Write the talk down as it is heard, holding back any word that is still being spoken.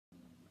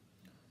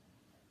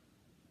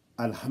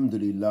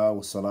Alhamdulillah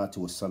wa salatu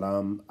wa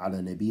salam ala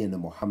nabiyyina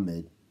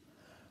Muhammad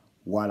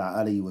wa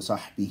ala alihi wa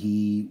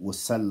sahbihi wa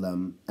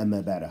sallam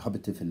amma ba'da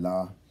habati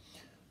fillah.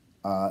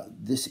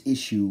 This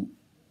issue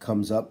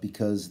comes up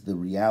because the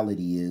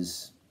reality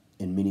is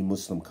in many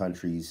Muslim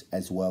countries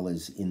as well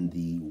as in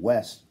the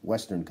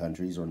Western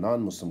countries or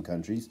non-Muslim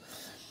countries,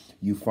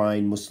 you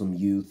find Muslim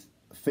youth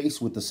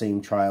faced with the same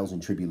trials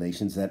and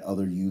tribulations that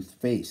other youth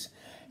face.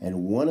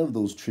 And one of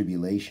those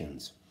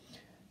tribulations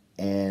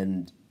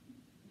and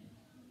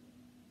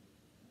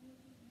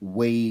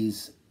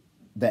ways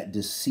that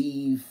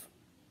deceive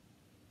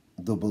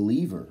the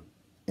believer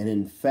and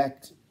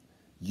infect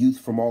youth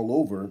from all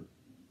over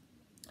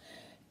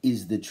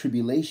is the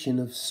tribulation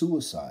of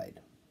suicide.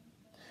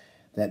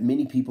 That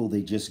many people,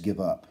 they just give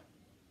up.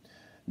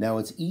 Now,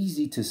 it's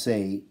easy to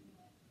say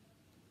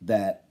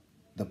that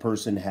the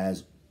person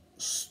has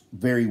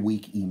very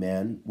weak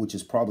iman, which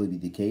is probably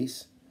the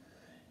case,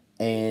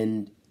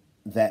 and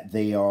that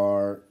they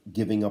are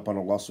giving up on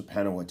Allah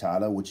subhanahu wa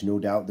ta'ala, which no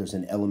doubt there's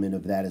an element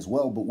of that as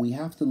well. But we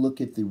have to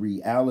look at the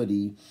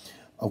reality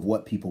of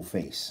what people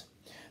face.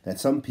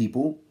 That some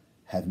people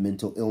have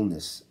mental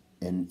illness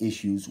and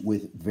issues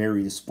with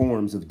various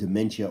forms of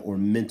dementia or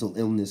mental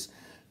illness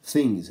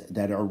things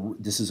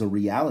this is a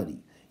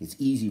reality. It's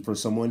easy for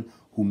someone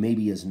who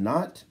maybe is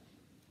not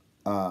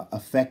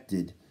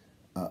affected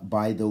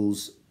by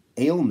those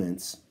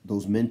ailments,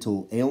 those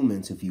mental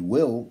ailments, if you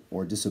will,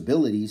 or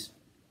disabilities,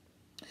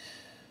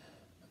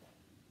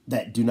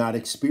 that do not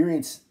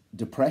experience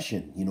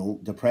depression.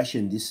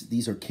 Depression,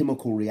 these are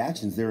chemical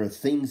reactions. There are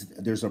things,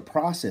 there's a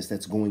process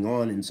that's going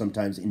on and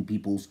sometimes in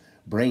people's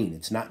brain.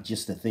 It's not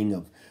just a thing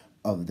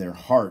of their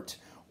heart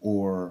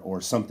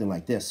or something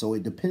like this. So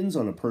it depends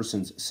on a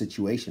person's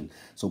situation.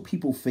 So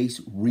people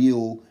face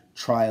real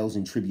trials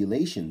and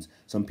tribulations.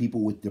 Some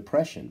people with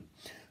depression.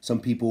 Some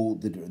people,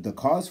 the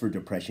cause for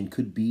depression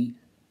could be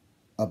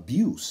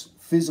abuse,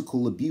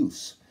 physical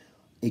abuse.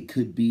 It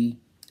could be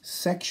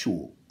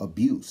sexual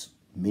abuse.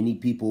 Many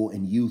people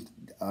and youth,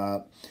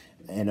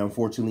 and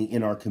unfortunately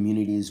in our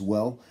community as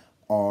well,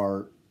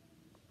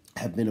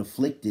 have been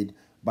afflicted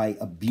by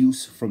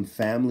abuse from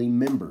family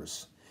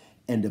members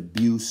and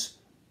abuse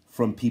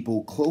from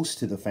people close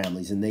to the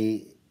families.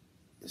 And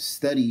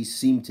studies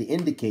seem to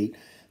indicate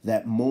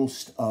that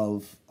most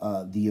of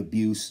the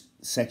abuse,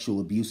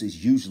 sexual abuse,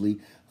 is usually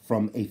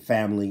from a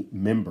family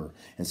member.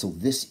 And so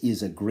this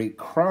is a great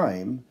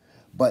crime,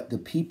 but the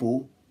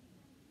people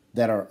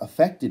that are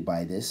affected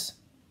by this,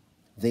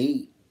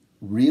 they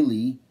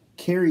really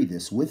carry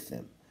this with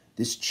them.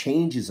 This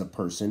changes a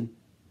person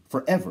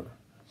forever.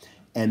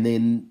 And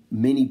then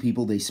many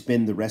people, they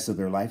spend the rest of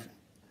their life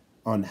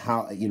on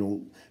how,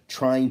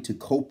 trying to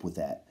cope with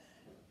that.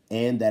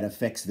 And that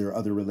affects their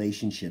other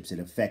relationships. It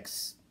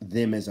affects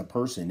them as a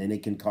person, and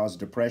it can cause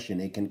depression.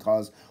 It can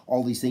cause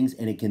all these things,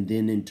 and it can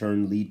then in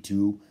turn lead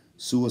to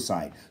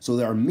suicide. So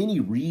there are many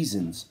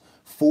reasons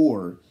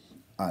for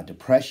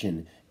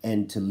depression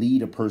and to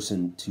lead a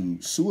person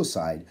to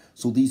suicide.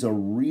 So these are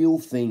real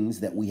things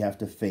that we have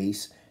to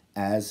face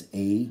as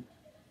a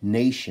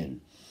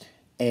nation.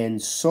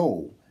 And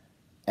so,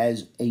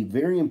 as a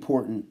very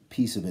important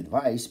piece of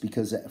advice,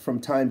 because from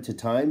time to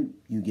time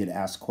you get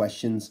asked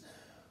questions,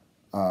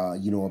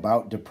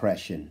 about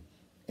depression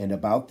and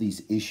about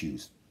these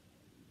issues.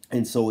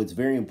 And so it's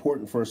very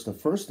important for us to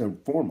first and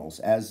foremost,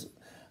 as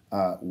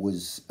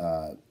was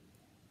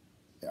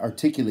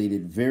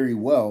articulated very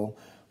well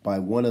by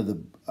one of the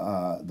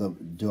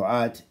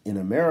du'at in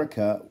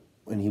America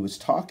when he was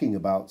talking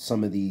about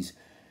some of these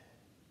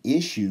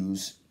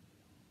issues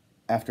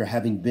after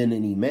having been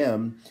an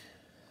imam.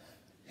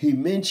 He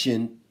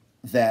mentioned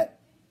that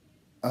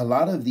a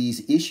lot of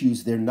these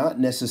issues, they're not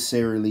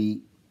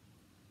necessarily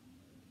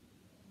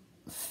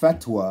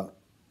fatwa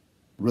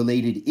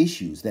related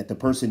issues that the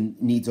person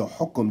needs a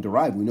hukum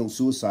derived. We know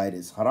suicide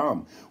is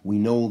haram. We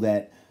know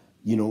that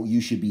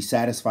you should be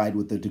satisfied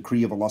with the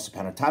decree of Allah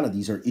subhanahu wa ta'ala.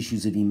 These are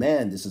issues of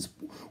iman. This is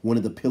one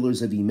of the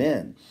pillars of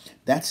iman.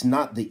 That's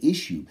not the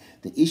issue.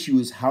 The issue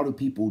is, how do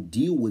people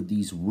deal with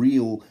these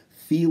real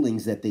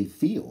feelings that they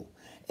feel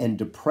and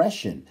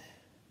depression?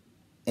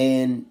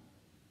 And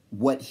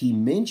what he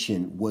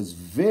mentioned was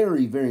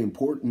very, very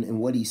important. And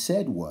what he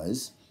said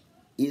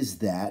is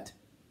that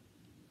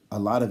a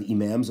lot of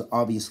imams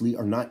obviously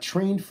are not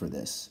trained for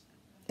this,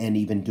 and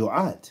even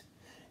du'at,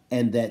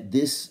 and that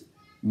this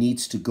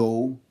needs to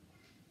go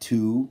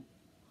to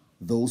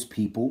those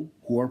people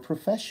who are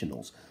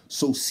professionals.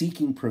 So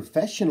seeking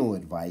professional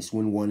advice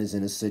when one is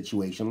in a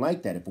situation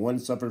like that. If one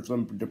suffers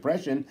from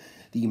depression,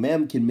 the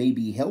imam can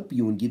maybe help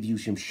you and give you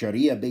some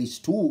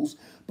sharia-based tools,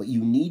 but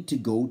you need to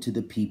go to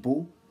the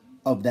people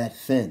of that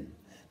fin,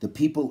 the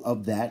people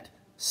of that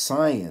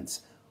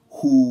science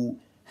who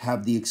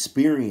have the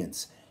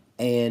experience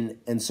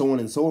and so on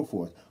and so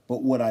forth.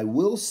 But what I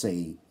will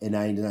say, and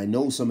I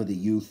know some of the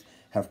youth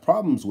have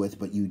problems with,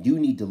 but you do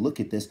need to look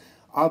at this.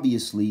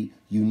 Obviously,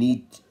 you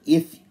need,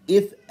 if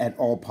at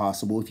all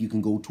possible, if you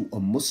can go to a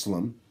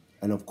Muslim,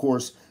 and of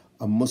course,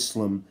 a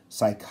Muslim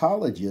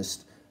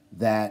psychologist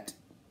that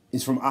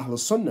is from Ahl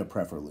Sunnah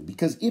preferably.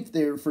 Because if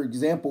they're, for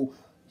example,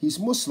 he's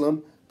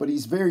Muslim, but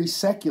he's very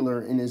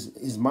secular in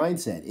his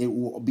mindset, it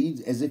will be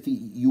as if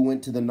you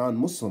went to the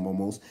non-Muslim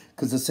almost,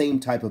 because the same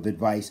type of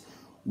advice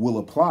will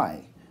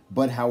apply.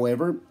 But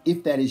however,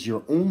 if that is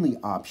your only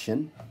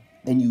option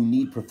and you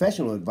need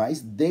professional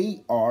advice,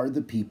 they are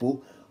the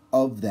people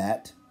of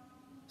that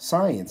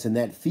science and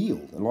that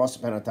field. And Allah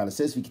subhanahu wa ta'ala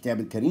says, في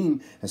كتاب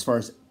الكريم, as far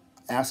as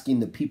asking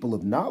the people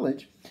of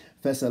knowledge,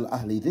 فَاسْأَلْ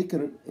أَهْلِ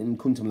ذِكْرٍ إِن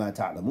كُنْتُمْ لَا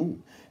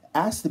تَعْلَمُونَ.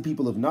 Ask the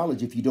people of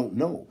knowledge if you don't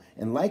know.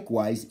 And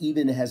likewise,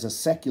 even has a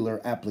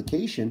secular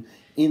application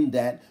in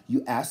that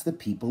you ask the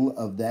people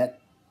of that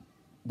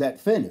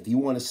fin. If you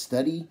want to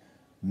study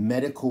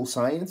medical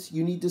science,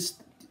 you need to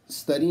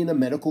study in a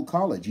medical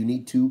college. You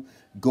need to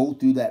go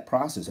through that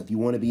process. If you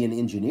want to be an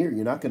engineer,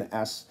 you're not going to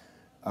ask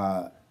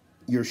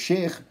your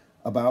sheikh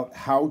about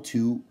how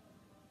to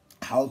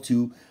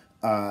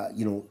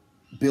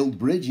build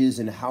bridges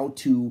and how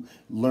to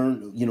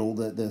learn,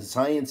 the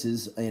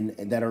sciences and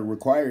that are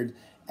required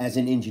as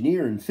an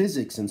engineer in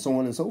physics and so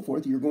on and so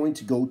forth. You're going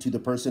to go to the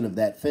person of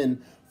that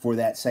fin for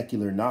that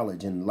secular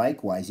knowledge. And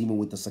likewise, even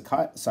with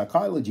the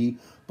psychology,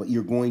 but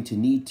you're going to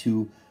need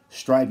to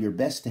strive your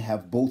best to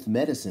have both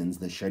medicines,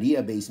 the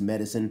Sharia-based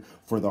medicine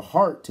for the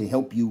heart to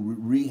help you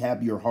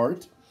rehab your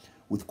heart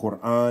with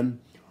Quran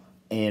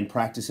and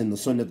practicing the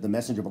Sunnah of the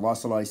Messenger of Allah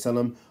sallallahu alaihi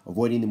wasallam,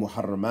 avoiding the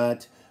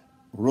muharramat,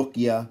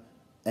 ruqya,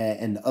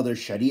 and other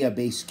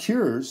Sharia-based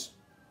cures.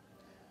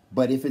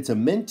 But if it's a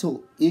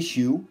mental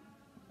issue,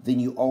 then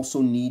you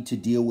also need to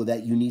deal with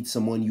that. You need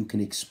someone you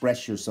can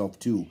express yourself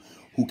to,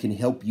 who can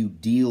help you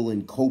deal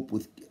and cope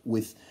with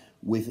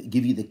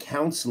give you the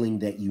counseling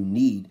that you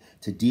need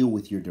to deal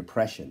with your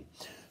depression.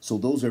 So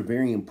those are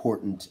very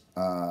important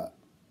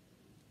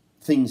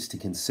things to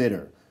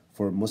consider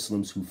for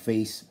Muslims who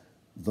face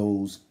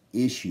those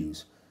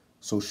issues.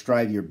 So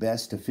strive your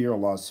best to fear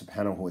Allah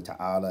subhanahu wa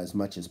ta'ala as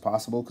much as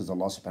possible, because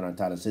Allah subhanahu wa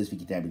ta'ala says,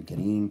 في كتاب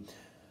الكريم,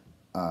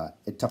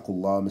 اتقوا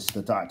الله ما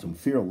استطعتم.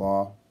 Fear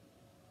Allah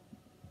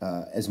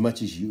as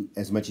much as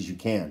you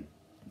can.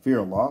 Fear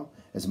Allah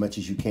as much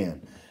as you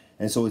can.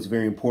 And so it's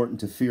very important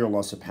to fear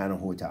Allah subhanahu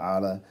wa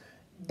ta'ala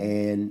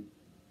and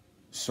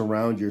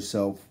surround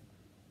yourself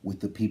with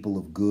the people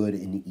of good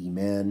and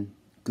iman,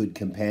 good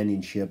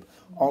companionship,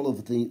 all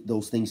of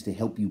those things to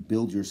help you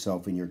build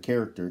yourself and your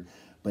character.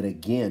 But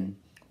again,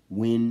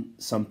 when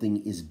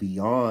something is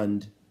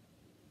beyond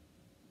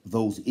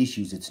those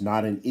issues, it's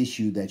not an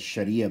issue that's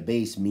Sharia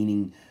based,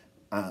 meaning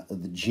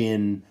the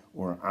jinn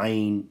or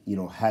ayn,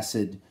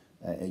 hasad,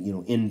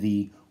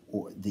 envy,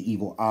 or the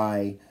evil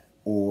eye,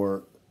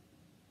 or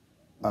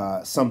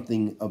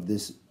something of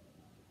this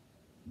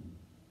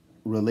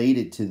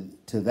related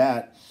to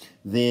that,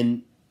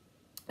 then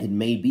it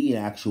may be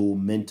an actual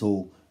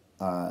mental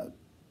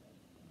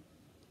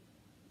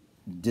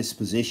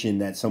disposition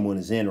that someone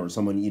is in, or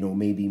someone,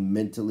 maybe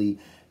mentally,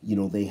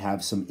 they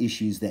have some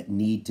issues that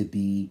need to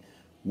be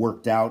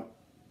worked out,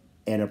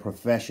 and a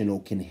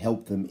professional can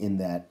help them in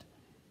that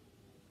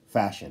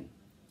fashion.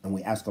 And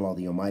we ask Allah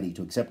the Almighty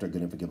to accept our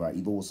good and forgive our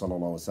evil. Wa sallallahu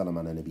wa sallam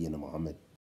ala nabiyyina Muhammad.